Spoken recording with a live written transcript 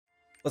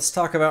Let's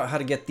talk about how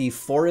to get the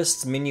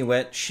Forest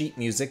Minuet sheet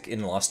music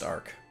in Lost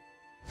Ark.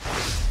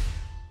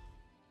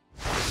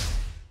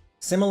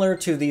 Similar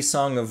to the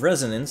Song of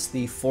Resonance,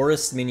 the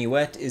Forest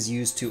Minuet is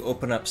used to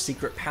open up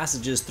secret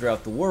passages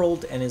throughout the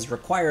world and is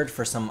required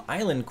for some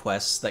island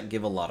quests that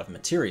give a lot of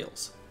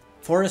materials.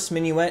 Forest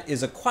Minuet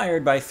is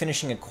acquired by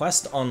finishing a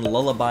quest on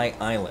Lullaby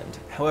Island.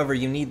 However,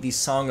 you need the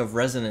Song of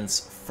Resonance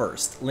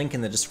first. Link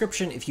in the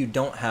description if you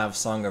don't have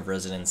Song of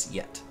Resonance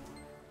yet.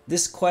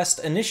 This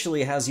quest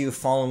initially has you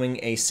following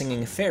a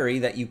singing fairy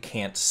that you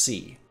can't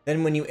see.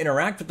 Then when you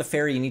interact with the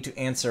fairy, you need to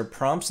answer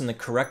prompts in the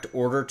correct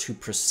order to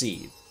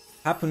proceed.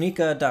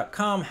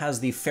 Hapunika.com has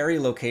the fairy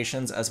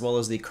locations as well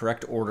as the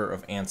correct order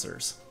of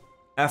answers.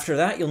 After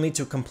that, you'll need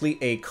to complete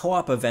a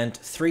co-op event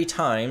 3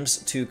 times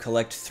to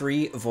collect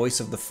 3 Voice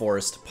of the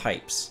Forest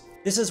pipes.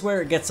 This is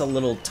where it gets a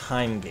little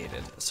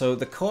time-gated, so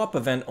the co-op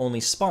event only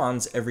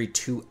spawns every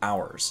 2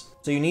 hours.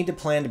 So you need to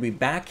plan to be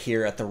back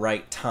here at the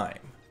right time.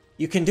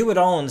 You can do it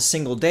all in a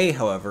single day,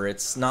 however,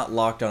 it's not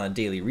locked on a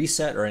daily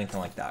reset or anything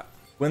like that.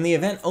 When the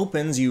event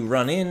opens, you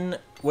run in,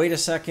 wait a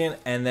second,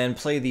 and then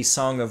play the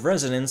Song of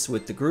Resonance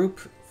with the group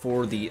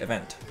for the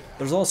event.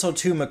 There's also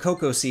 2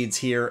 Makoko seeds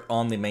here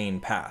on the main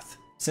path.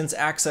 Since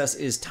access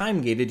is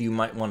time-gated, you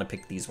might want to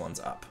pick these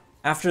ones up.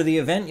 After the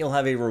event, you'll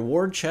have a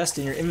reward chest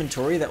in your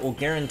inventory that will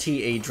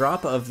guarantee a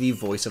drop of the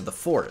Voice of the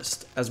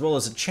Forest, as well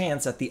as a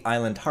chance at the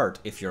Island Heart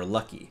if you're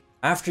lucky.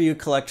 After you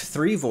collect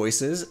 3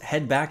 voices,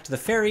 head back to the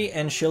fairy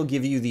and she'll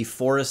give you the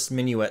Forest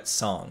Minuet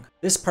song.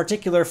 This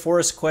particular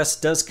forest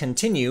quest does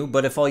continue,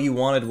 but if all you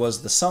wanted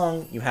was the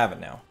song, you have it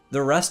now.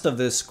 The rest of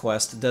this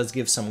quest does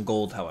give some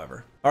gold,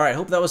 however. Alright,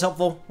 hope that was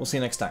helpful. We'll see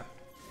you next time.